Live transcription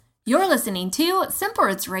You're listening to Simple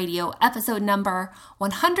Roots Radio, episode number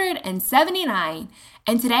 179.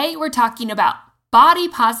 And today we're talking about body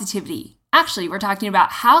positivity. Actually, we're talking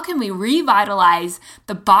about how can we revitalize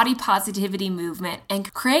the body positivity movement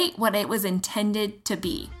and create what it was intended to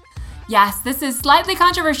be. Yes, this is slightly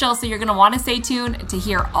controversial, so you're going to want to stay tuned to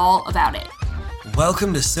hear all about it.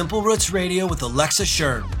 Welcome to Simple Roots Radio with Alexa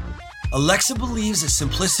Sherm. Alexa believes that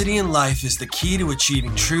simplicity in life is the key to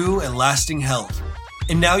achieving true and lasting health.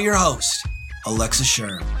 And now your host, Alexa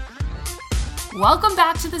Sherm. Welcome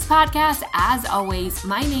back to this podcast. As always,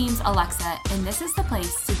 my name's Alexa, and this is the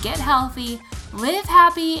place to get healthy, live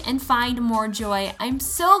happy, and find more joy. I'm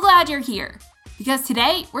so glad you're here because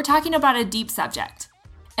today we're talking about a deep subject.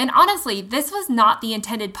 And honestly, this was not the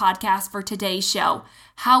intended podcast for today's show.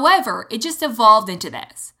 However, it just evolved into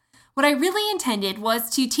this. What I really intended was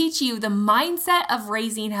to teach you the mindset of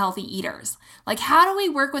raising healthy eaters. Like, how do we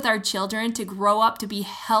work with our children to grow up to be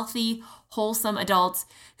healthy, wholesome adults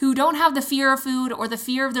who don't have the fear of food or the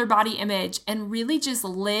fear of their body image and really just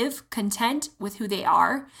live content with who they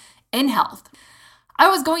are in health? I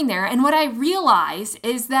was going there, and what I realized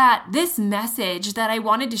is that this message that I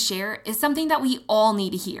wanted to share is something that we all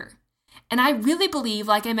need to hear. And I really believe,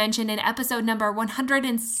 like I mentioned in episode number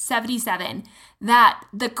 177, that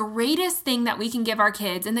the greatest thing that we can give our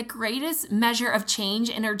kids and the greatest measure of change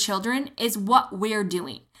in our children is what we're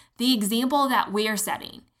doing, the example that we're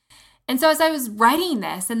setting. And so as I was writing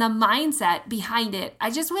this and the mindset behind it, I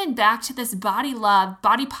just went back to this body love,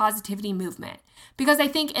 body positivity movement, because I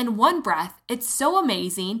think in one breath, it's so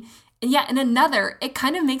amazing. And yet in another, it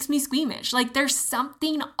kind of makes me squeamish. Like there's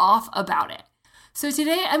something off about it. So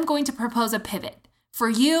today I'm going to propose a pivot for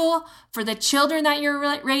you, for the children that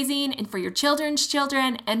you're raising, and for your children's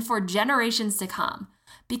children, and for generations to come.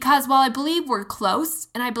 Because while I believe we're close,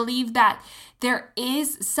 and I believe that there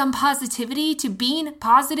is some positivity to being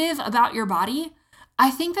positive about your body,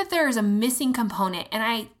 I think that there is a missing component, and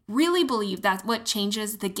I really believe that's what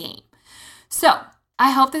changes the game. So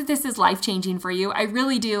I hope that this is life-changing for you. I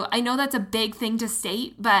really do. I know that's a big thing to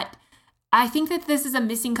state, but I think that this is a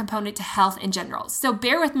missing component to health in general. So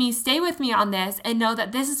bear with me, stay with me on this, and know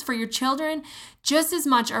that this is for your children just as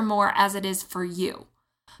much or more as it is for you.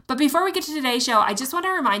 But before we get to today's show, I just want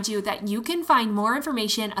to remind you that you can find more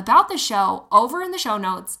information about the show over in the show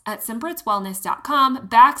notes at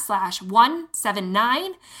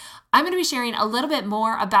simplerootswellness.com/179. I'm going to be sharing a little bit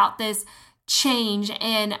more about this change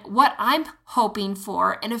and what I'm hoping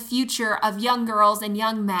for in a future of young girls and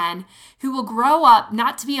young men who will grow up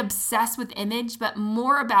not to be obsessed with image, but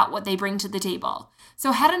more about what they bring to the table.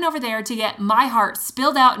 So head on over there to get my heart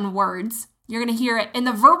spilled out in words. You're going to hear it in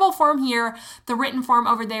the verbal form here, the written form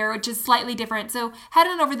over there, which is slightly different. So head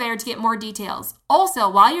on over there to get more details. Also,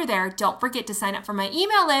 while you're there, don't forget to sign up for my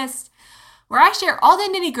email list where I share all the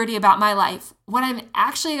nitty-gritty about my life, what I'm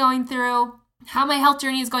actually going through, how my health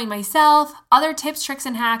journey is going myself, other tips, tricks,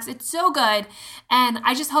 and hacks. It's so good. And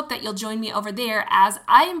I just hope that you'll join me over there as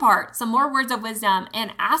I impart some more words of wisdom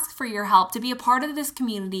and ask for your help to be a part of this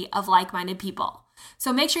community of like-minded people.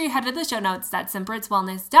 So make sure you head to the show notes. That's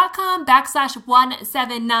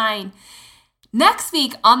simplerootswellness.com/179. Next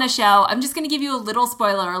week on the show, I'm just going to give you a little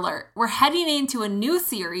spoiler alert. We're heading into a new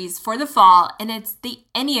series for the fall, and it's the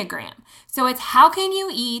Enneagram. So it's how can you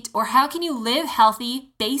eat or how can you live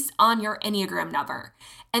healthy based on your Enneagram number.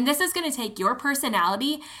 And this is going to take your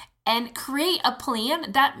personality and create a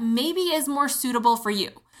plan that maybe is more suitable for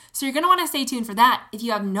you. So you're going to want to stay tuned for that. If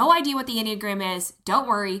you have no idea what the Enneagram is, don't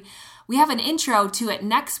worry. We have an intro to it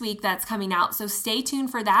next week that's coming out, so stay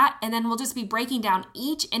tuned for that, and then we'll just be breaking down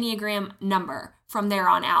each Enneagram number from there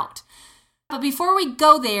on out. But before we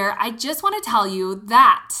go there, I just want to tell you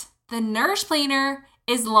that the Nourish Planner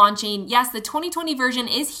is launching. Yes, the 2020 version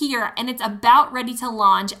is here, and it's about ready to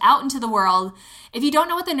launch out into the world. If you don't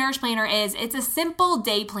know what the Nourish Planner is, it's a simple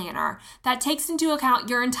day planner that takes into account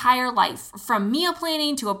your entire life, from meal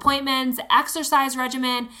planning to appointments, exercise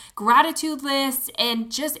regimen, gratitude lists,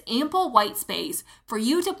 and just ample white space for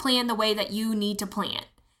you to plan the way that you need to plan.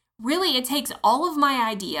 Really, it takes all of my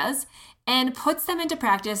ideas and puts them into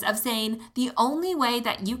practice of saying the only way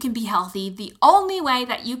that you can be healthy, the only way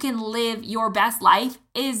that you can live your best life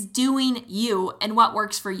is doing you and what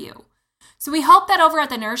works for you. So we hope that over at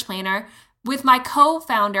the Nourish Planner, with my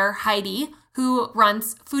co-founder, Heidi, who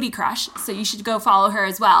runs Foodie Crush, so you should go follow her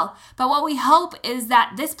as well. But what we hope is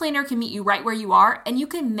that this planner can meet you right where you are and you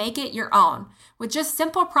can make it your own with just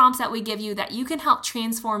simple prompts that we give you that you can help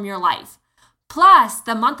transform your life. Plus,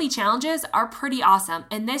 the monthly challenges are pretty awesome,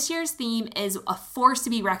 and this year's theme is a force to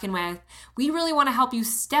be reckoned with. We really want to help you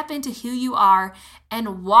step into who you are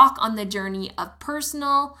and walk on the journey of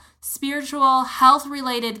personal, spiritual,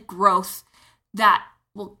 health-related growth that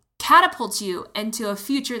will catapult you into a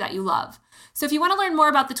future that you love. So if you want to learn more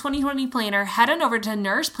about the 2020 planner, head on over to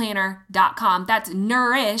nourishedplanner.com. That's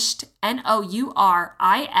nourished, NOURISHED,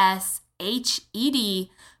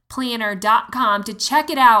 planner.com to check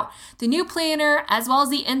it out. The new planner, as well as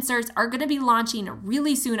the inserts, are going to be launching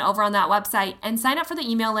really soon over on that website, and sign up for the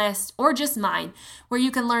email list or just mine, where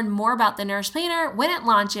you can learn more about the Nourished Planner when it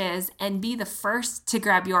launches and be the first to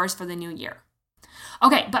grab yours for the new year.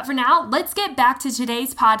 Okay, but for now, let's get back to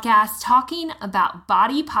today's podcast talking about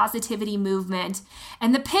body positivity movement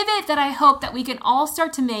and the pivot that I hope that we can all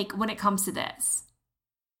start to make when it comes to this.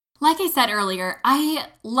 Like I said earlier, I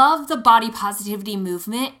love the body positivity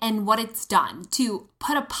movement and what it's done to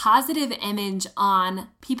put a positive image on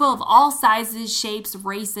people of all sizes, shapes,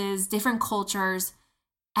 races, different cultures,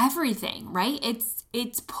 everything, right?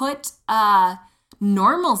 It's put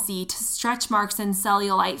normalcy to stretch marks and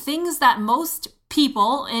cellulite, things that most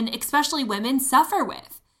people, and especially women, suffer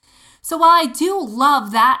with. So while I do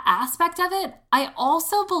love that aspect of it, I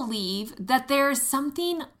also believe that there is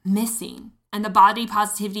something missing in the body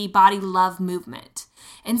positivity, body love movement.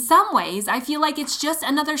 In some ways, I feel like it's just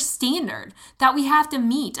another standard that we have to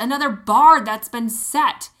meet, another bar that's been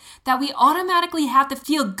set, that we automatically have to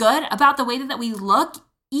feel good about the way that we look,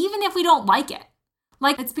 even if we don't like it.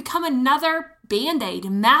 Like it's become another Band-Aid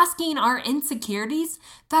masking our insecurities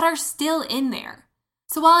that are still in there.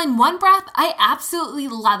 So while in one breath, I absolutely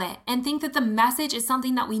love it and think that the message is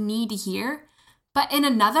something that we need to hear, but in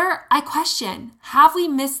another, I question, have we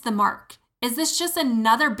missed the mark? Is this just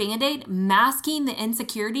another Band-Aid masking the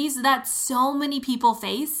insecurities that so many people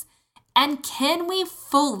face? And can we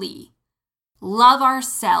fully love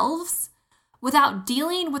ourselves without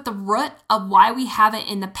dealing with the root of why we haven't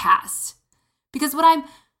in the past? Because what I'm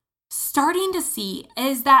starting to see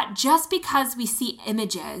is that just because we see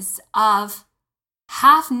images of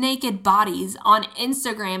half-naked bodies on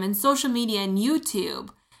Instagram and social media and YouTube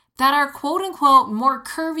that are quote-unquote more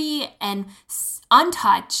curvy and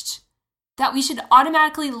untouched, that we should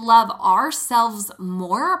automatically love ourselves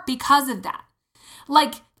more because of that.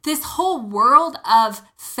 Like this whole world of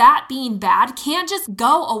fat being bad can't just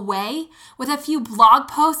go away with a few blog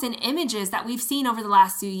posts and images that we've seen over the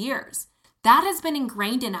last few years. That has been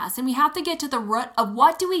ingrained in us, and we have to get to the root of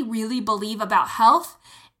what do we really believe about health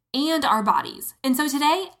and our bodies. And so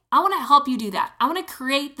today, I want to help you do that. I want to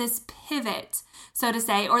create this pivot, so to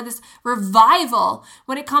say, or this revival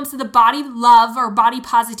when it comes to the body love or body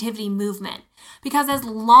positivity movement. Because as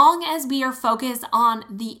long as we are focused on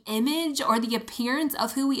the image or the appearance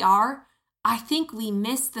of who we are, I think we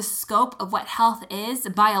miss the scope of what health is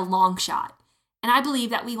by a long shot. And I believe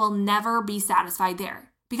that we will never be satisfied there.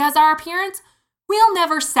 Because our appearance will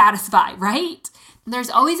never satisfy, right? There's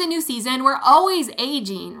always a new season. We're always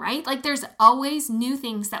aging, right? Like there's always new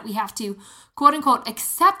things that we have to, quote unquote,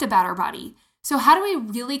 accept about our body. So how do we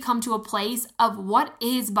really come to a place of what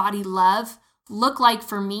is body love look like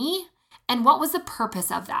for me? And what was the purpose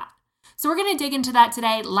of that? So we're going to dig into that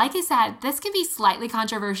today. Like I said, this can be slightly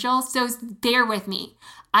controversial, so bear with me.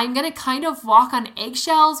 I'm going to kind of walk on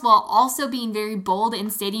eggshells while also being very bold in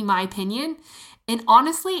stating my opinion. And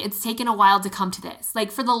honestly, it's taken a while to come to this.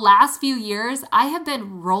 Like for the last few years, I have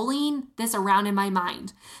been rolling this around in my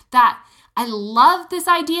mind that I love this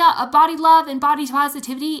idea of body love and body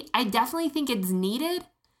positivity. I definitely think it's needed,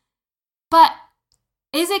 but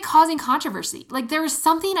is it causing controversy? Like there was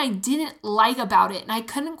something I didn't like about it and I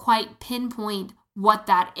couldn't quite pinpoint what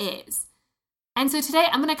that is. And so today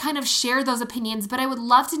I'm going to kind of share those opinions, but I would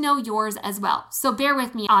love to know yours as well. So bear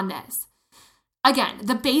with me on this. Again,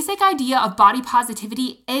 the basic idea of body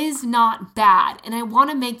positivity is not bad, and I want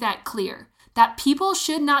to make that clear, that people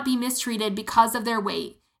should not be mistreated because of their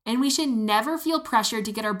weight, and we should never feel pressured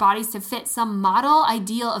to get our bodies to fit some model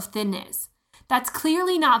ideal of thinness. That's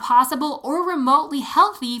clearly not possible or remotely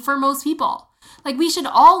healthy for most people. Like we should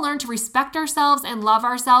all learn to respect ourselves and love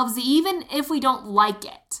ourselves even if we don't like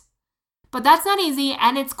it. But that's not easy,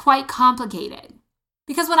 and it's quite complicated.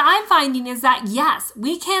 Because what I'm finding is that, yes,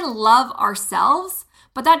 we can love ourselves,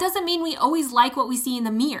 but that doesn't mean we always like what we see in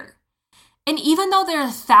the mirror. And even though there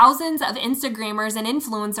are thousands of Instagrammers and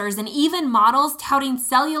influencers and even models touting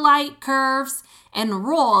cellulite, curves, and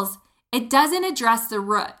rolls, it doesn't address the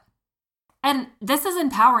root. And this is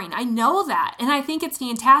empowering. I know that, and I think it's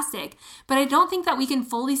fantastic, but I don't think that we can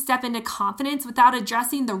fully step into confidence without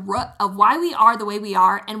addressing the root of why we are the way we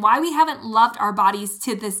are and why we haven't loved our bodies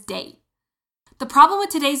to this date. The problem with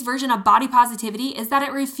today's version of body positivity is that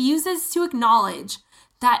it refuses to acknowledge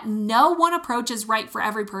that no one approach is right for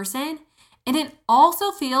every person, and it also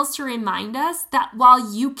fails to remind us that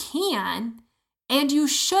while you can, And you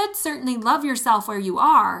should certainly love yourself where you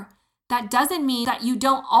are. That doesn't mean that you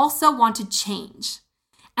don't also want to change.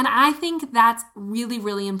 And I think that's really,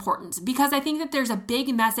 really important because I think that there's a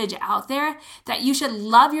big message out there that you should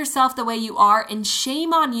love yourself the way you are, and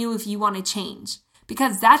shame on you if you want to change,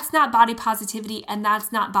 because that's not body positivity and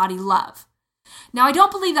that's not body love. Now, I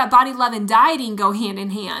don't believe that body love and dieting go hand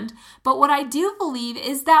in hand, but what I do believe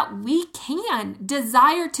is that we can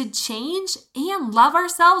desire to change and love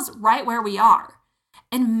ourselves right where we are.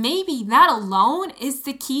 And maybe that alone is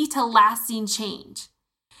the key to lasting change.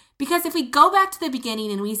 Because if we go back to the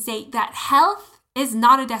beginning and we say that health is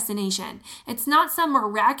not a destination, it's not some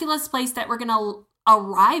miraculous place that we're going to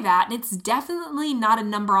arrive at, and it's definitely not a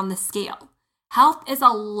number on the scale. Health is a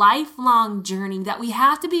lifelong journey that we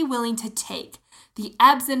have to be willing to take. The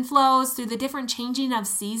ebbs and flows through the different changing of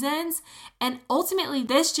seasons, and ultimately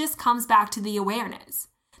this just comes back to the awareness.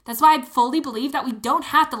 That's why I fully believe that we don't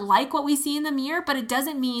have to like what we see in the mirror, but it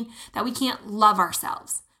doesn't mean that we can't love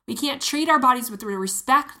ourselves. We can't treat our bodies with the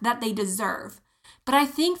respect that they deserve. But I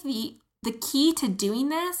think the key to doing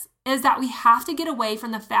this is that we have to get away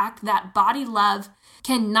from the fact that body love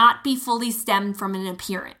cannot be fully stemmed from an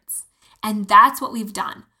appearance. And that's what we've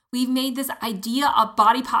done. We've made this idea of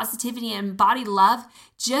body positivity and body love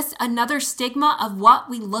just another stigma of what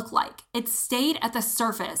we look like. It's stayed at the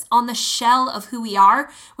surface, on the shell of who we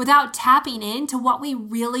are, without tapping into what we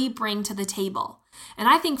really bring to the table. And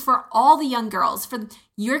I think for all the young girls, for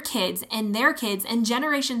your kids and their kids and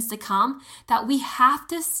generations to come, that we have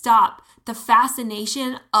to stop the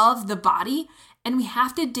fascination of the body, and we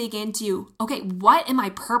have to dig into, okay, what am I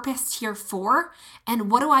purposed here for?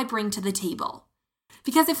 And what do I bring to the table?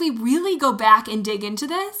 Because if we really go back and dig into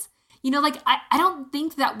this, I don't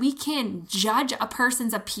think that we can judge a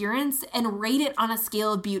person's appearance and rate it on a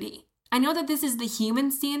scale of beauty. I know that this is the human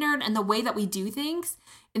standard and the way that we do things,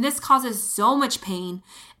 and this causes so much pain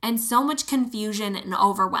and so much confusion and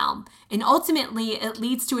overwhelm. And ultimately, it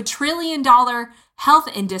leads to $1 trillion health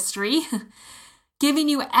industry giving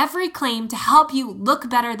you every claim to help you look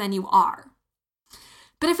better than you are.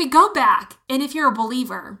 But if we go back, and if you're a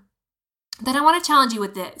believer, then I want to challenge you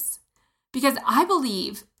with this, because I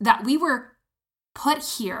believe that we were put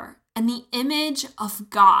here in the image of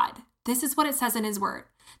God. This is what it says in His Word,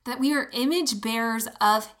 that we are image bearers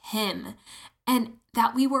of Him, and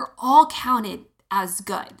that we were all counted as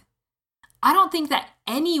good. I don't think that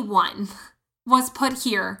anyone was put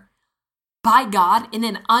here by God in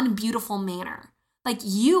an unbeautiful manner. Like,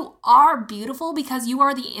 you are beautiful because you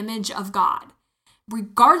are the image of God.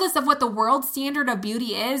 Regardless of what the world standard of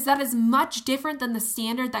beauty is, that is much different than the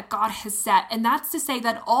standard that God has set. And that's to say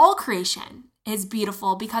that all creation is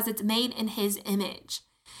beautiful because it's made in His image.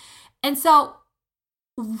 And so,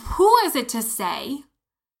 who is it to say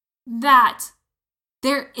that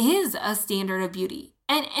there is a standard of beauty?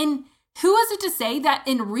 And who is it to say that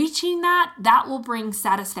in reaching that will bring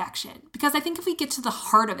satisfaction? Because I think if we get to the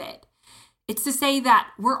heart of it, it's to say that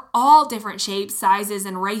we're all different shapes, sizes,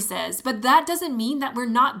 and races, but that doesn't mean that we're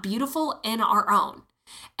not beautiful in our own.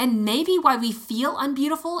 And maybe why we feel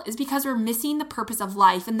unbeautiful is because we're missing the purpose of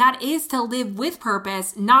life, and that is to live with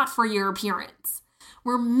purpose, not for your appearance.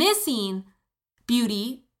 We're missing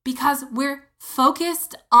beauty because we're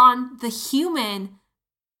focused on the human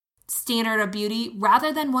standard of beauty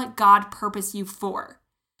rather than what God purposed you for.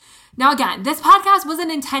 Now, again, this podcast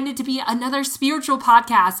wasn't intended to be another spiritual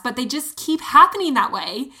podcast, but they just keep happening that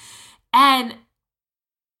way. And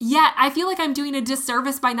yet I feel like I'm doing a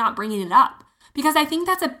disservice by not bringing it up, because I think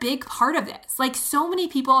that's a big part of this. Like, so many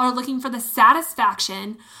people are looking for the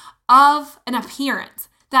satisfaction of an appearance,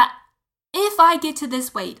 that if I get to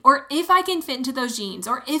this weight, or if I can fit into those jeans,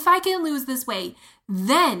 or if I can lose this weight,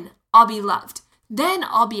 then I'll be loved. Then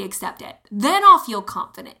I'll be accepted. Then I'll feel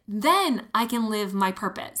confident. Then I can live my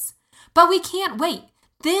purpose. But we can't wait.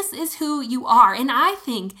 This is who you are. And I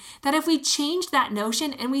think that if we change that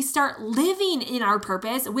notion and we start living in our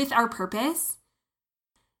purpose, with our purpose,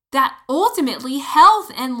 that ultimately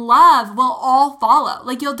health and love will all follow.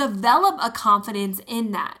 Like, you'll develop a confidence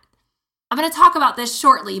in that. I'm going to talk about this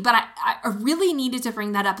shortly, but I really needed to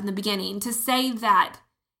bring that up in the beginning to say that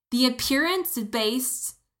the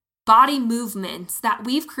appearance-based body movements that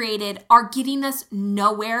we've created are getting us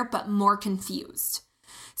nowhere but more confused.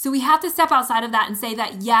 So we have to step outside of that and say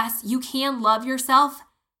that, yes, you can love yourself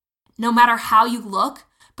no matter how you look,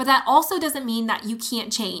 but that also doesn't mean that you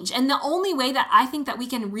can't change. And the only way that I think that we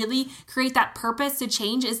can really create that purpose to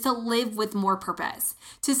change is to live with more purpose,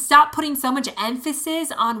 to stop putting so much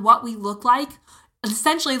emphasis on what we look like.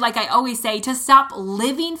 Essentially, like I always say, to stop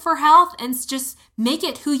living for health and just make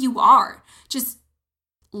it who you are. Just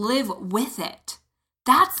live with it.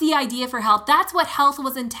 That's the idea for health. That's what health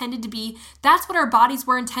was intended to be. That's what our bodies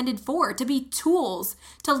were intended for, to be tools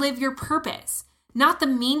to live your purpose, not the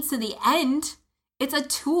means to the end. It's a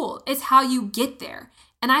tool. It's how you get there.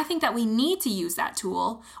 And I think that we need to use that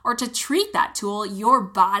tool, or to treat that tool, your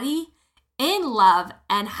body, in love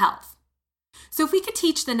and health. So if we could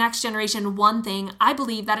teach the next generation one thing, I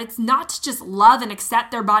believe that it's not to just love and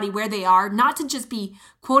accept their body where they are, not to just be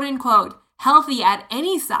quote unquote healthy at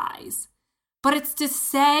any size, but it's to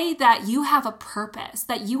say that you have a purpose,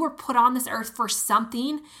 that you were put on this earth for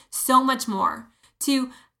something so much more,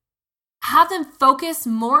 to have them focus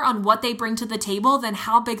more on what they bring to the table than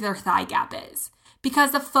how big their thigh gap is.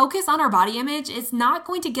 Because the focus on our body image is not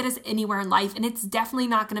going to get us anywhere in life, and it's definitely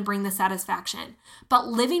not going to bring the satisfaction. But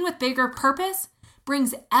living with bigger purpose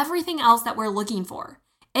brings everything else that we're looking for.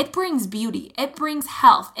 It brings beauty, it brings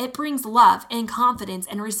health, it brings love and confidence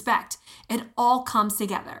and respect. It all comes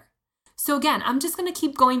together. So again, I'm just going to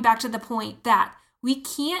keep going back to the point that we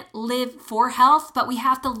can't live for health, but we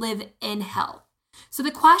have to live in health. So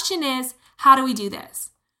the question is, how do we do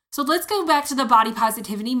this? So let's go back to the body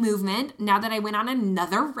positivity movement now that I went on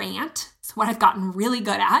another rant. It's what I've gotten really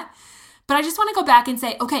good at. But I just want to go back and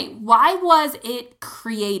say, okay, why was it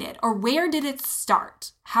created? Or where did it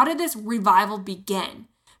start? How did this revival begin?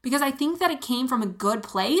 Because I think that it came from a good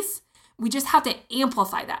place. We just have to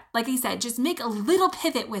amplify that. Like I said, just make a little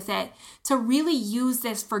pivot with it to really use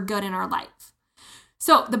this for good in our life.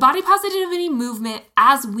 So the body positivity movement,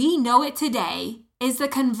 as we know it today, is the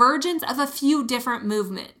convergence of a few different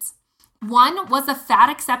movements. One was the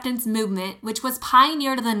fat acceptance movement, which was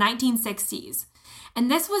pioneered in the 1960s. And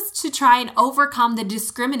this was to try and overcome the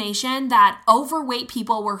discrimination that overweight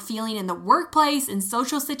people were feeling in the workplace, in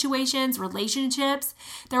social situations, relationships.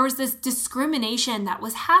 There was this discrimination that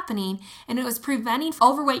was happening, and it was preventing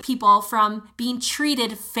overweight people from being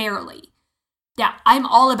treated fairly. Yeah, I'm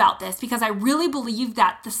all about this because I really believe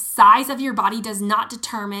that the size of your body does not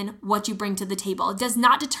determine what you bring to the table. It does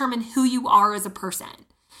not determine who you are as a person.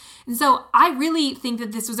 And so I really think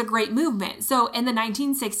that this was a great movement. So in the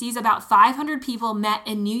 1960s, about 500 people met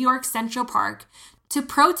in New York Central Park to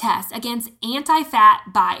protest against anti-fat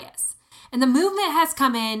bias. And the movement has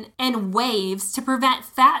come in waves to prevent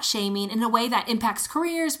fat shaming in a way that impacts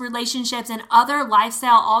careers, relationships, and other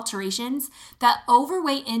lifestyle alterations that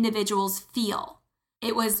overweight individuals feel.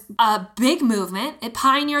 It was a big movement. It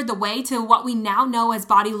pioneered the way to what we now know as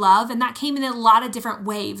body love, and that came in a lot of different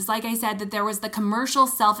waves. Like I said, that there was the commercial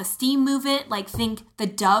self-esteem movement, like think the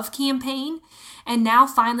Dove campaign, and now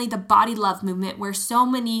finally the body love movement, where so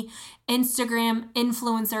many Instagram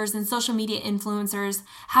influencers and social media influencers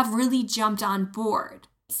have really jumped on board.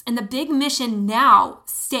 And the big mission now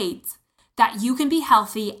states that you can be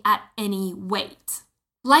healthy at any weight.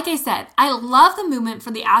 Like I said, I love the movement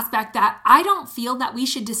for the aspect that I don't feel that we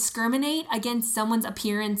should discriminate against someone's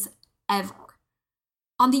appearance ever.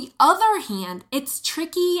 On the other hand, it's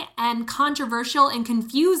tricky and controversial and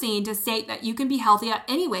confusing to state that you can be healthy at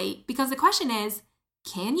any weight, because the question is,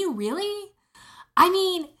 can you really? I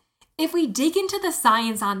mean, if we dig into the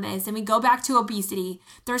science on this and we go back to obesity,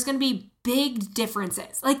 there's going to be big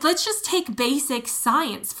differences. Like, let's just take basic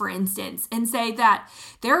science, for instance, and say that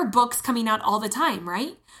there are books coming out all the time,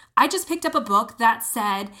 right? I just picked up a book that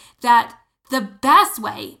said that the best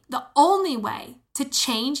way, the only way to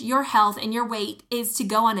change your health and your weight is to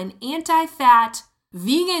go on an anti-fat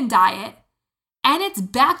vegan diet, and it's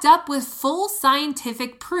backed up with full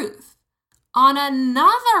scientific proof. On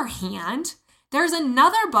another hand, there's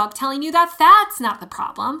another book telling you that fat's not the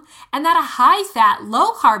problem and that a high-fat,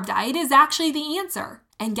 low-carb diet is actually the answer.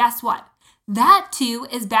 And guess what? That too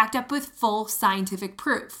is backed up with full scientific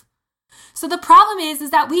proof. So the problem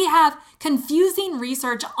is that we have confusing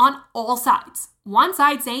research on all sides. One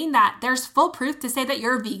side saying that there's full proof to say that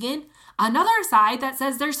you're a vegan, another side that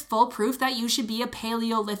says there's full proof that you should be a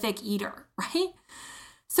Paleolithic eater, right?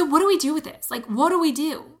 So what do we do with this? Like, what do we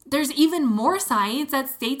do? There's even more science that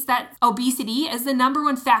states that obesity is the number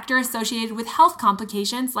one factor associated with health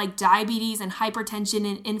complications like diabetes and hypertension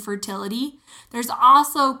and infertility. There's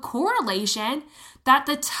also correlation that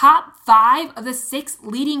the top 5 of the 6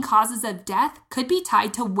 leading causes of death could be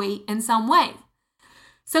tied to weight in some way.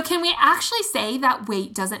 So can we actually say that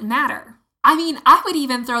weight doesn't matter? I mean, I would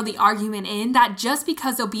even throw the argument in that just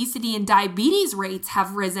because obesity and diabetes rates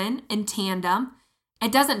have risen in tandem,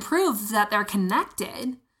 it doesn't prove that they're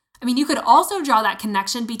connected. I mean, you could also draw that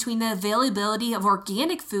connection between the availability of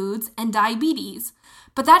organic foods and diabetes.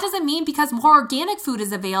 But that doesn't mean because more organic food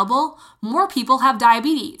is available, more people have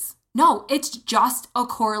diabetes. No, it's just a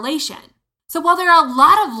correlation. So while there are a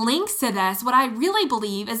lot of links to this, what I really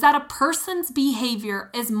believe is that a person's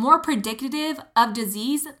behavior is more predictive of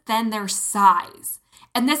disease than their size.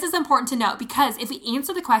 And this is important to note because if we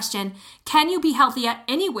answer the question, can you be healthy at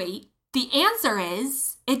any weight? The answer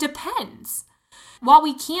is, it depends. While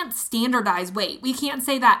we can't standardize weight, we can't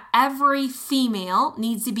say that every female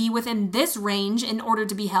needs to be within this range in order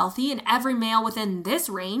to be healthy and every male within this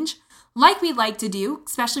range, like we like to do,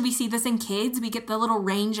 especially we see this in kids. We get the little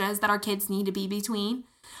ranges that our kids need to be between.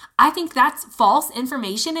 I think that's false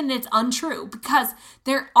information and it's untrue because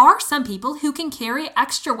there are some people who can carry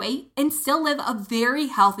extra weight and still live a very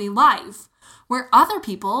healthy life, where other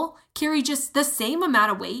people carry just the same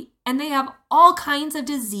amount of weight and they have all kinds of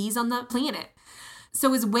disease on the planet.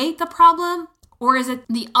 So is weight the problem, or is it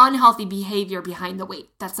the unhealthy behavior behind the weight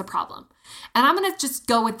that's the problem? And I'm going to just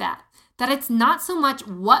go with that it's not so much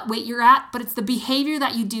what weight you're at, but it's the behavior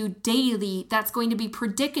that you do daily that's going to be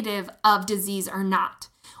predicative of disease or not,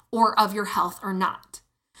 or of your health or not.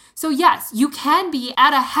 So yes, you can be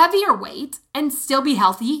at a heavier weight and still be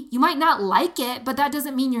healthy. You might not like it, but that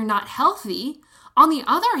doesn't mean you're not healthy. On the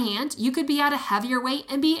other hand, you could be at a heavier weight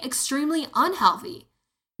and be extremely unhealthy.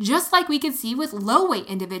 Just like we could see with low weight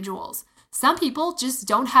individuals. Some people just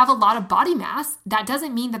don't have a lot of body mass. That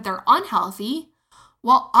doesn't mean that they're unhealthy,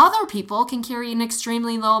 while other people can carry an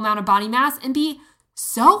extremely low amount of body mass and be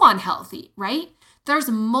so unhealthy, right? There's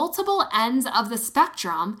multiple ends of the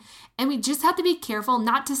spectrum, and we just have to be careful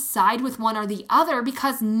not to side with one or the other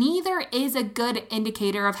because neither is a good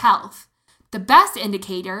indicator of health. The best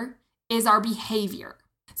indicator is our behavior.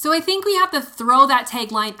 So I think we have to throw that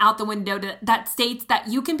tagline out the window that states that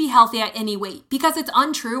you can be healthy at any weight because it's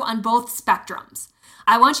untrue on both spectrums.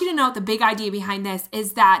 I want you to know the big idea behind this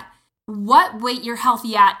is that what weight you're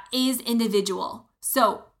healthy at is individual.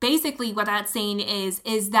 So basically what that's saying is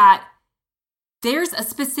that there's a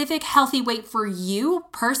specific healthy weight for you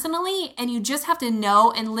personally, and you just have to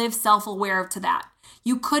know and live self-aware to that.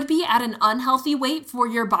 You could be at an unhealthy weight for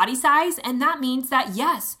your body size, and that means that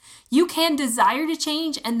yes, you can desire to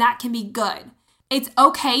change, and that can be good. It's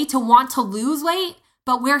okay to want to lose weight,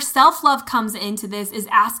 but where self-love comes into this is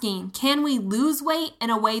asking, can we lose weight in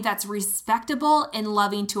a way that's respectable and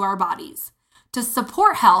loving to our bodies? To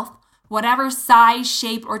support health, whatever size,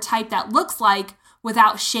 shape, or type that looks like,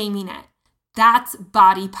 without shaming it. That's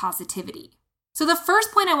body positivity. So the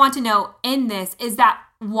first point I want to note in this is that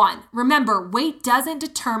 1, remember, weight doesn't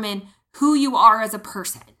determine who you are as a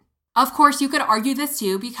person. Of course, you could argue this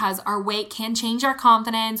too because our weight can change our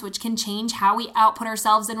confidence, which can change how we output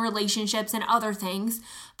ourselves in relationships and other things.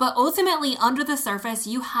 But ultimately, under the surface,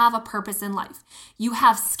 you have a purpose in life. You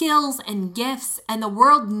have skills and gifts, and the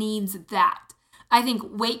world needs that. I think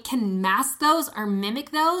weight can mask those or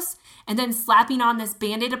mimic those, and then slapping on this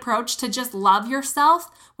Band-Aid approach to just love yourself,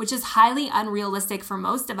 which is highly unrealistic for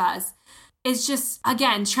most of us, is just,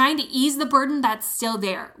 again, trying to ease the burden that's still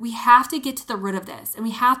there. We have to get to the root of this, and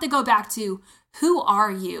we have to go back to who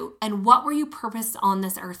are you and what were you purposed on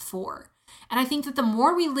this earth for? And I think that the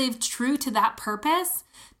more we live true to that purpose,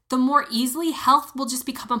 the more easily health will just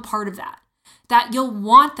become a part of that. That you'll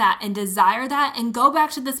want that and desire that and go back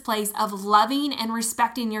to this place of loving and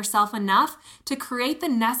respecting yourself enough to create the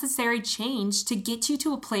necessary change to get you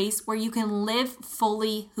to a place where you can live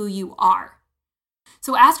fully who you are.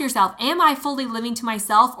 So ask yourself, am I fully living to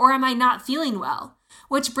myself or am I not feeling well?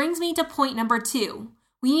 Which brings me to point number 2.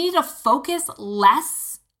 We need to focus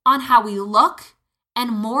less on how we look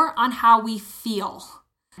and more on how we feel.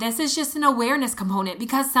 This is just an awareness component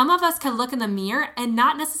because some of us can look in the mirror and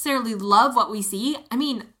not necessarily love what we see. I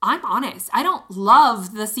mean, I'm honest. I don't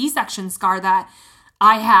love the C-section scar that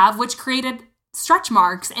I have, which created stretch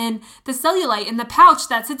marks and the cellulite in the pouch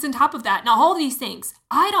that sits on top of that and all these things.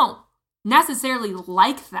 I don't necessarily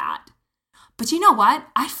like that. But you know what?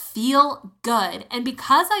 I feel good. And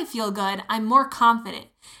because I feel good, I'm more confident.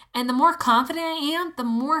 And the more confident I am, the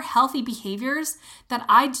more healthy behaviors that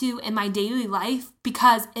I do in my daily life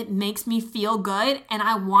because it makes me feel good and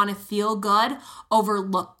I want to feel good over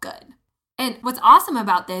look good. And what's awesome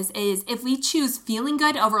about this is if we choose feeling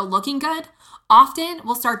good over looking good, often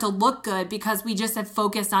we'll start to look good because we just have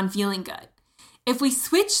focused on feeling good. If we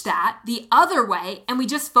switch that the other way and we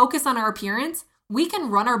just focus on our appearance, we can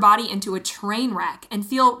run our body into a train wreck and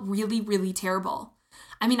feel really, really terrible.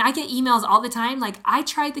 I mean, I get emails all the time like, I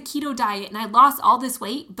tried the keto diet and I lost all this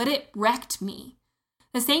weight, but it wrecked me.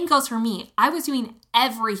 The same goes for me. I was doing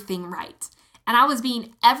everything right and I was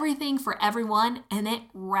being everything for everyone and it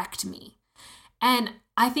wrecked me. And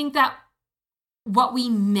I think that what we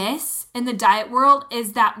miss in the diet world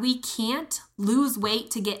is that we can't lose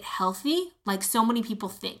weight to get healthy like so many people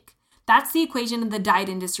think. That's the equation the diet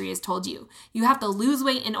industry has told you. You have to lose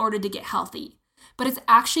weight in order to get healthy. But it's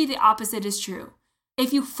actually the opposite is true.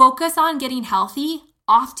 If you focus on getting healthy,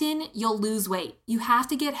 often you'll lose weight. You have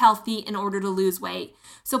to get healthy in order to lose weight.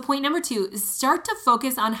 So point number 2 is start to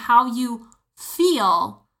focus on how you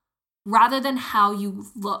feel rather than how you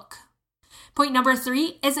look. Point number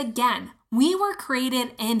 3 is, again, we were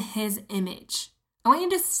created in His image. I want you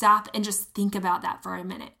to stop and just think about that for a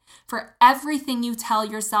minute. For everything you tell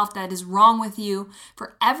yourself that is wrong with you,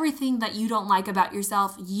 for everything that you don't like about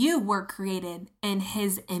yourself, you were created in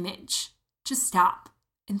His image. Just stop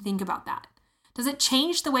and think about that. Does it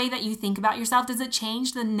change the way that you think about yourself? Does it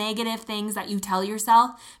change the negative things that you tell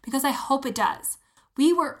yourself? Because I hope it does.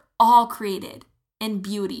 We were all created in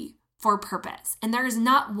beauty for purpose. And there is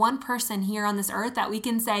not one person here on this earth that we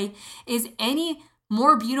can say is any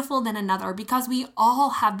more beautiful than another, because we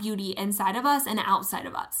all have beauty inside of us and outside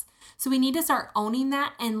of us. So we need to start owning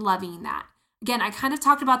that and loving that. Again, I kind of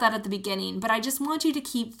talked about that at the beginning, but I just want you to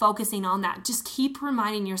keep focusing on that. Just keep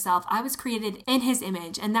reminding yourself, I was created in His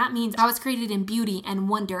image, and that means I was created in beauty and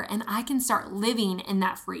wonder, and I can start living in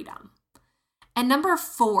that freedom. And number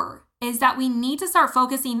 4 is that we need to start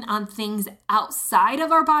focusing on things outside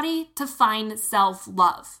of our body to find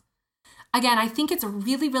self-love. Again, I think it's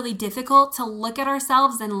really, really difficult to look at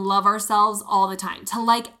ourselves and love ourselves all the time, to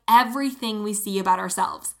like everything we see about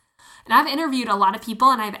ourselves. And I've interviewed a lot of people,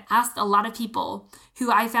 and I've asked a lot of people who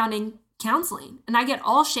I found in counseling, and I get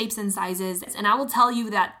all shapes and sizes. And I will tell you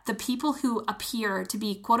that the people who appear to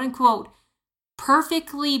be quote unquote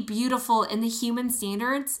perfectly beautiful in the human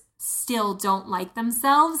standards still don't like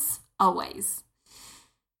themselves always.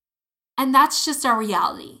 And that's just our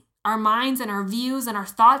reality. Our minds and our views and our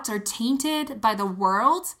thoughts are tainted by the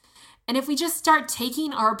world. And if we just start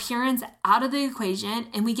taking our appearance out of the equation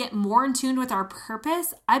and we get more in tune with our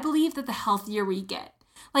purpose, I believe that the healthier we get.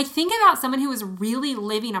 Like, think about someone who is really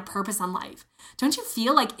living a purpose on life. Don't you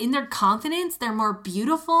feel like in their confidence, they're more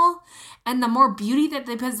beautiful? And the more beauty that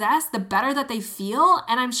they possess, the better that they feel.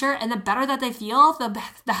 And I'm sure, and the better that they feel,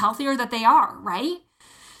 the healthier that they are, right?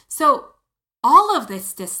 So all of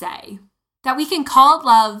this to say that we can call it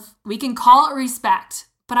love, we can call it respect,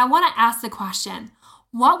 but I want to ask the question,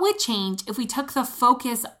 what would change if we took the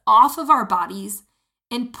focus off of our bodies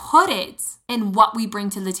and put it in what we bring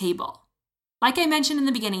to the table? Like I mentioned in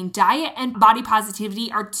the beginning, diet and body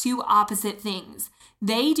positivity are two opposite things.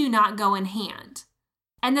 They do not go in hand.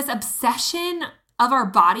 And this obsession of our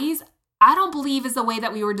bodies, I don't believe is the way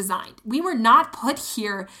that we were designed. We were not put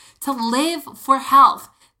here to live for health.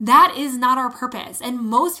 That is not our purpose. And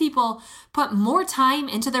most people put more time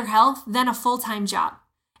into their health than a full-time job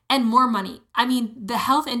and more money. I mean, the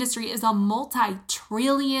health industry is a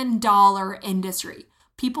multi-trillion-dollar industry.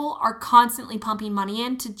 People are constantly pumping money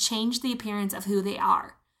in to change the appearance of who they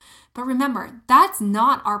are. But remember, that's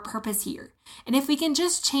not our purpose here. And if we can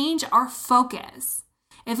just change our focus,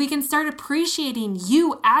 if we can start appreciating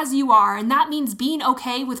you as you are, and that means being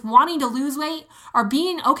okay with wanting to lose weight or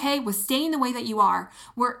being okay with staying the way that you are,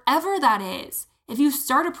 wherever that is, if you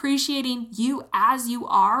start appreciating you as you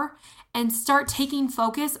are and start taking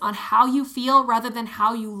focus on how you feel rather than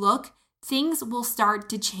how you look, things will start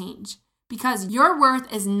to change. Because your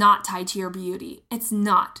worth is not tied to your beauty. It's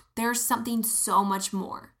not. There's something so much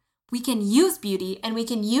more. We can use beauty and we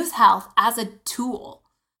can use health as a tool.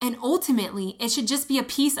 And ultimately, it should just be a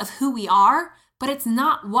piece of who we are, but it's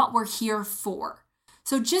not what we're here for.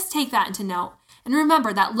 So just take that into note. And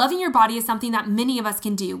remember that loving your body is something that many of us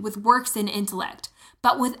can do with works and intellect.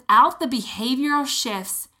 But without the behavioral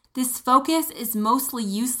shifts, this focus is mostly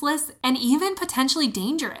useless and even potentially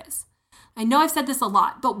dangerous. I know I've said this a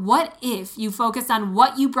lot, but what if you focus on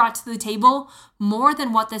what you brought to the table more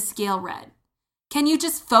than what the scale read? Can you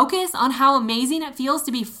just focus on how amazing it feels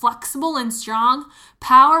to be flexible and strong,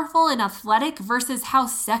 powerful and athletic versus how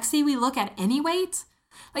sexy we look at any weight?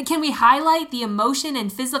 Like, can we highlight the emotion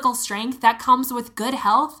and physical strength that comes with good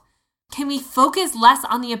health? Can we focus less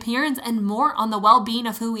on the appearance and more on the well-being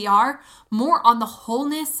of who we are, more on the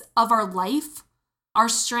wholeness of our life? Our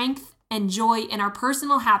strength and joy and our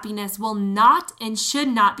personal happiness will not and should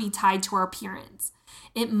not be tied to our appearance.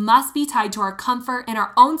 It must be tied to our comfort in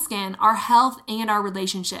our own skin, our health, and our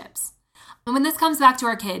relationships. And when this comes back to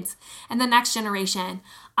our kids and the next generation,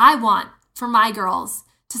 I want for my girls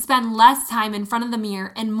to spend less time in front of the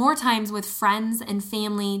mirror and more times with friends and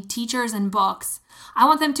family, teachers, and books. I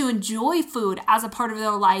want them to enjoy food as a part of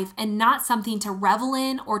their life and not something to revel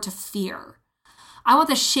in or to fear. I want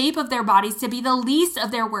the shape of their bodies to be the least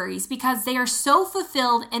of their worries because they are so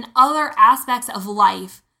fulfilled in other aspects of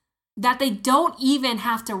life that they don't even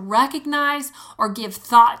have to recognize or give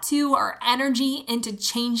thought to or energy into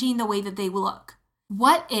changing the way that they look.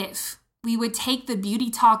 What if we would take the beauty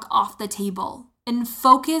talk off the table and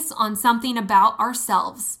focus on something about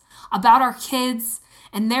ourselves, about our kids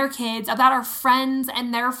and their kids, about our friends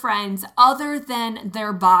and their friends, other than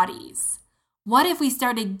their bodies? What if we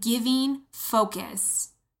started giving focus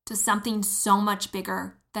to something so much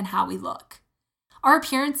bigger than how we look? Our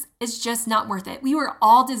appearance is just not worth it. We were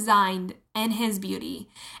all designed in His beauty,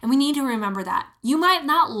 and we need to remember that. You might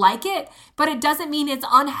not like it, but it doesn't mean it's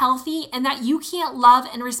unhealthy and that you can't love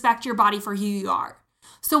and respect your body for who you are.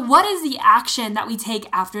 So what is the action that we take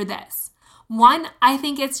after this? One, I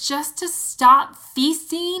think it's just to stop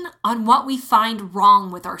feasting on what we find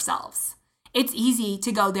wrong with ourselves. It's easy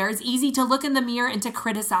to go there. It's easy to look in the mirror and to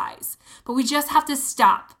criticize, but we just have to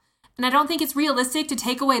stop. And I don't think it's realistic to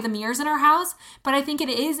take away the mirrors in our house, but I think it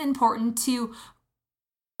is important to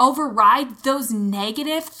override those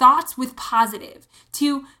negative thoughts with positive,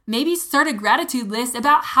 to maybe start a gratitude list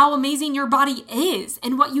about how amazing your body is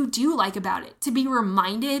and what you do like about it, to be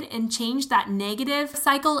reminded and change that negative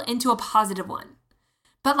cycle into a positive one.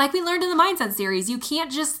 But like we learned in the Mindset series, you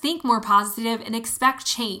can't just think more positive and expect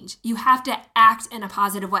change. You have to act in a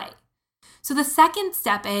positive way. So the second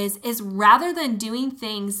step is rather than doing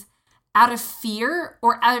things out of fear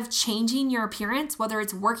or out of changing your appearance, whether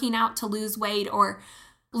it's working out to lose weight or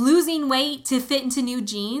losing weight to fit into new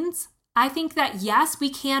jeans, I think that yes, we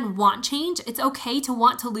can want change. It's okay to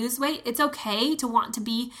want to lose weight. It's okay to want to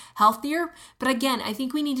be healthier. But again, I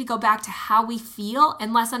think we need to go back to how we feel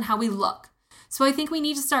and less on how we look. So I think we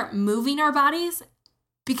need to start moving our bodies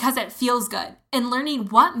because it feels good and learning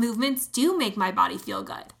what movements do make my body feel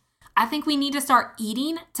good. I think we need to start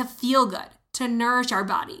eating to feel good, to nourish our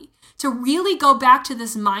body, to really go back to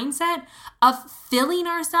this mindset of filling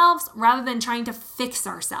ourselves rather than trying to fix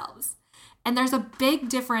ourselves. And there's a big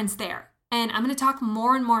difference there. And I'm going to talk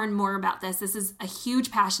more and more and more about this. This is a huge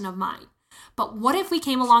passion of mine. But what if we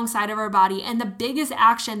came alongside of our body and the biggest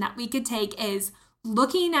action that we could take is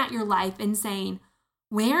looking at your life and saying,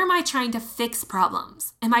 where am I trying to fix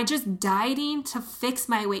problems? Am I just dieting to fix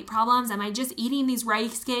my weight problems? Am I just eating these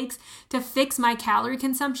rice cakes to fix my calorie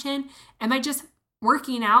consumption? Am I just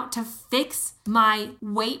working out to fix my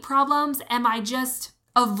weight problems? Am I just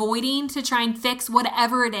avoiding to try and fix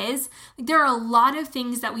whatever it is? There are a lot of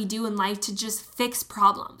things that we do in life to just fix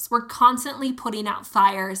problems. We're constantly putting out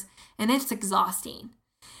fires and it's exhausting.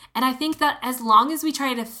 And I think that as long as we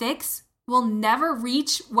try to fix, we'll never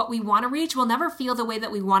reach what we want to reach. We'll never feel the way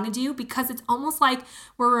that we want to do because it's almost like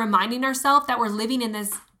we're reminding ourselves that we're living in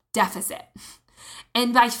this deficit.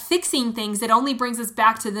 And by fixing things, it only brings us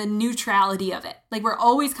back to the neutrality of it. Like we're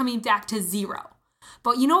always coming back to zero.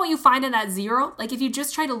 But you know what you find in that zero? Like if you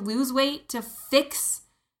just try to lose weight to fix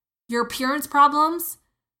your appearance problems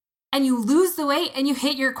and you lose the weight and you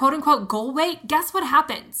hit your quote unquote goal weight, guess what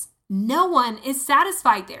happens? No one is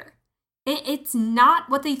satisfied there. It's not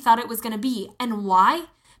what they thought it was going to be. And why?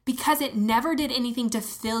 Because it never did anything to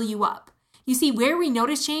fill you up. You see, where we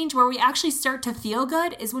notice change, where we actually start to feel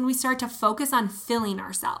good is when we start to focus on filling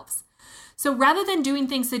ourselves. So rather than doing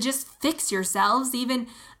things to just fix yourselves, even,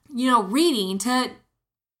 reading to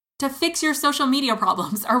fix your social media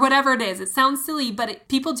problems or whatever it is. It sounds silly, but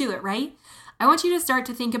people do it, right? I want you to start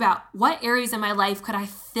to think about what areas in my life could I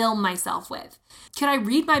fill myself with? Could I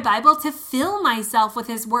read my Bible to fill myself with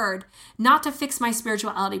His Word, not to fix my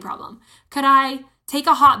spirituality problem? Could I take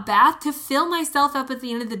a hot bath to fill myself up at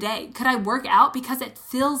the end of the day? Could I work out because it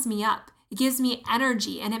fills me up? It gives me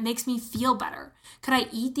energy and it makes me feel better. Could I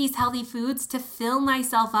eat these healthy foods to fill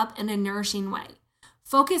myself up in a nourishing way?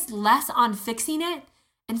 Focus less on fixing it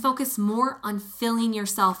and focus more on filling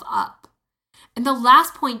yourself up. And the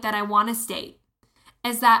last point that I want to state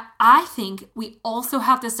is that I think we also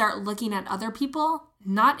have to start looking at other people,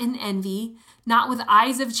 not in envy, not with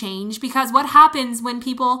eyes of change, because what happens when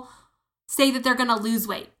people say that they're going to lose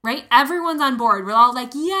weight, right? Everyone's on board. We're all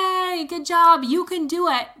like, yay, good job, you can do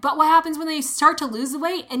it. But what happens when they start to lose the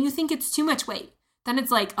weight and you think it's too much weight? Then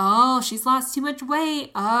it's like, oh, she's lost too much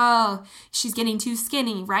weight. Oh, she's getting too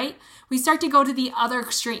skinny, right? We start to go to the other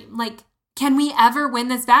extreme. Like, can we ever win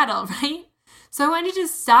this battle, right? So I want you to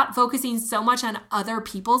stop focusing so much on other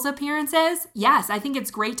people's appearances. Yes, I think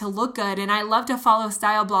it's great to look good, and I love to follow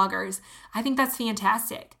style bloggers. I think that's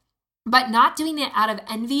fantastic. But not doing it out of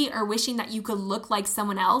envy or wishing that you could look like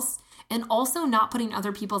someone else, and also not putting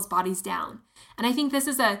other people's bodies down. And I think this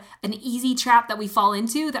is an easy trap that we fall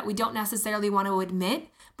into that we don't necessarily want to admit.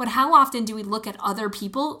 But how often do we look at other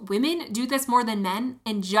people? Women do this more than men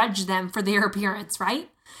and judge them for their appearance, right?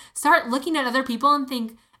 Start looking at other people and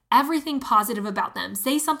think, everything positive about them.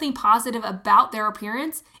 Say something positive about their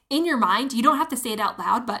appearance in your mind. You don't have to say it out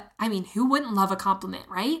loud, but I mean, who wouldn't love a compliment,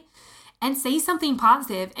 right? And say something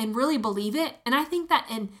positive and really believe it. And I think that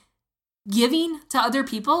in giving to other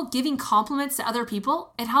people, giving compliments to other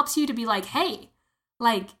people, it helps you to be like, hey,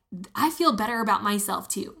 like, I feel better about myself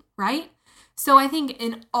too, right? So I think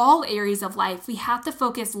in all areas of life, we have to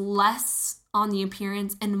focus less on the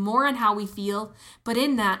appearance and more on how we feel, but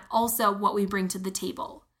in that also what we bring to the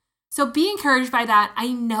table. So be encouraged by that. I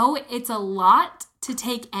know it's a lot to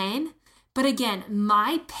take in, but again,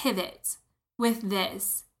 my pivot with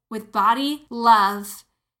this, with body love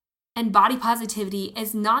and body positivity,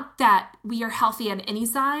 is not that we are healthy at any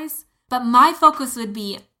size, but my focus would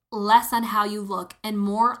be less on how you look and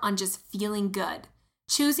more on just feeling good.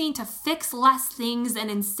 Choosing to fix less things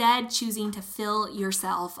and instead choosing to fill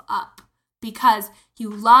yourself up because you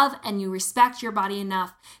love and you respect your body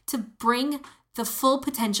enough to bring the full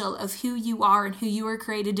potential of who you are and who you were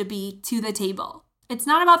created to be to the table. It's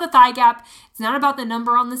not about the thigh gap. It's not about the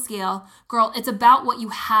number on the scale. Girl, it's about what you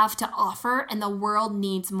have to offer, and the world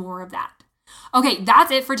needs more of that. Okay,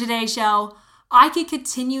 that's it for today's show. I could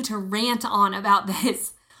continue to rant on about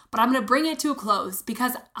this, but I'm going to bring it to a close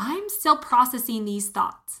because I'm still processing these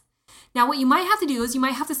thoughts. Now, what you might have to do is you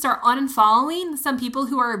might have to start unfollowing some people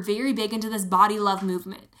who are very big into this body love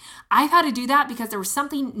movement. I've had to do that because there was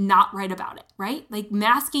something not right about it, right? Like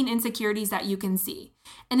masking insecurities that you can see.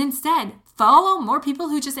 And instead, follow more people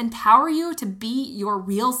who just empower you to be your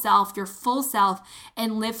real self, your full self,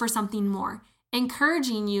 and live for something more,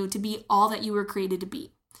 encouraging you to be all that you were created to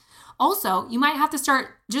be. Also, you might have to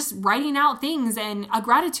start just writing out things and a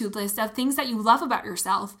gratitude list of things that you love about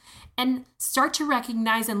yourself and start to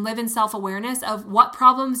recognize and live in self-awareness of what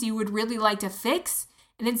problems you would really like to fix.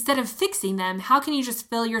 And instead of fixing them, how can you just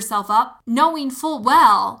fill yourself up, knowing full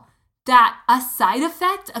well that a side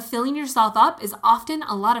effect of filling yourself up is often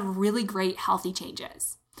a lot of really great healthy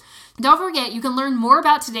changes. Don't forget, you can learn more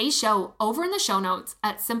about today's show over in the show notes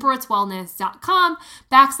at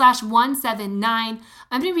simplerootswellness.com/179.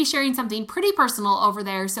 I'm going to be sharing something pretty personal over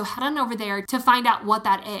there, so head on over there to find out what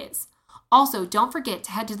that is. Also, don't forget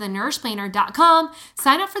to head to thenourishplanner.com,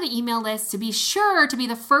 sign up for the email list to be sure to be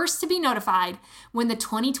the first to be notified when the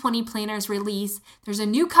 2020 planners release. There's a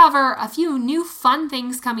new cover, a few new fun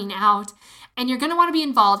things coming out, and you're going to want to be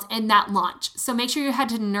involved in that launch. So make sure you head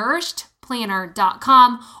to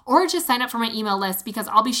nourishedplanner.com or just sign up for my email list because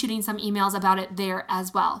I'll be shooting some emails about it there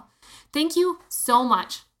as well. Thank you so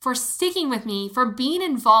much for sticking with me, for being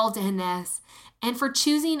involved in this, and for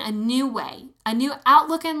choosing a new way, a new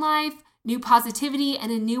outlook in life, new positivity,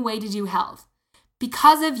 and a new way to do health.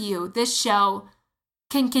 Because of you, this show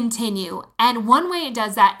can continue. And one way it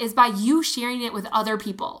does that is by you sharing it with other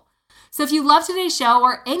people. So if you love today's show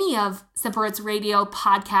or any of Simple Roots Radio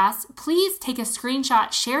podcasts, please take a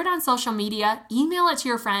screenshot, share it on social media, email it to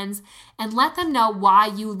your friends, and let them know why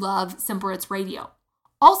you love Simple Roots Radio.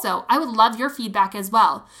 Also, I would love your feedback as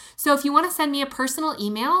well. So if you want to send me a personal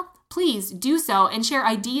email, please do so and share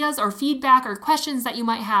ideas or feedback or questions that you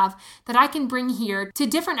might have that I can bring here to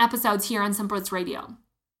different episodes here on Simple Roots Radio.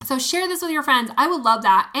 So share this with your friends. I would love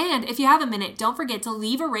that. And if you have a minute, don't forget to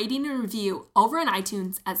leave a rating and review over on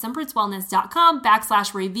iTunes at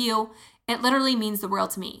simplerootswellness.com/review. It literally means the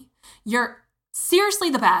world to me. You're seriously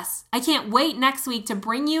the best. I can't wait next week to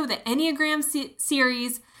bring you the Enneagram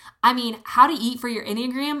series. I mean, how to eat for your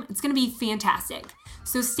Enneagram. It's going to be fantastic.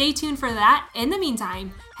 So stay tuned for that. In the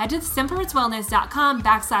meantime, head to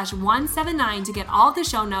simplerootswellness.com/179 to get all the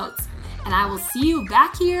show notes. And I will see you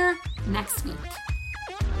back here next week.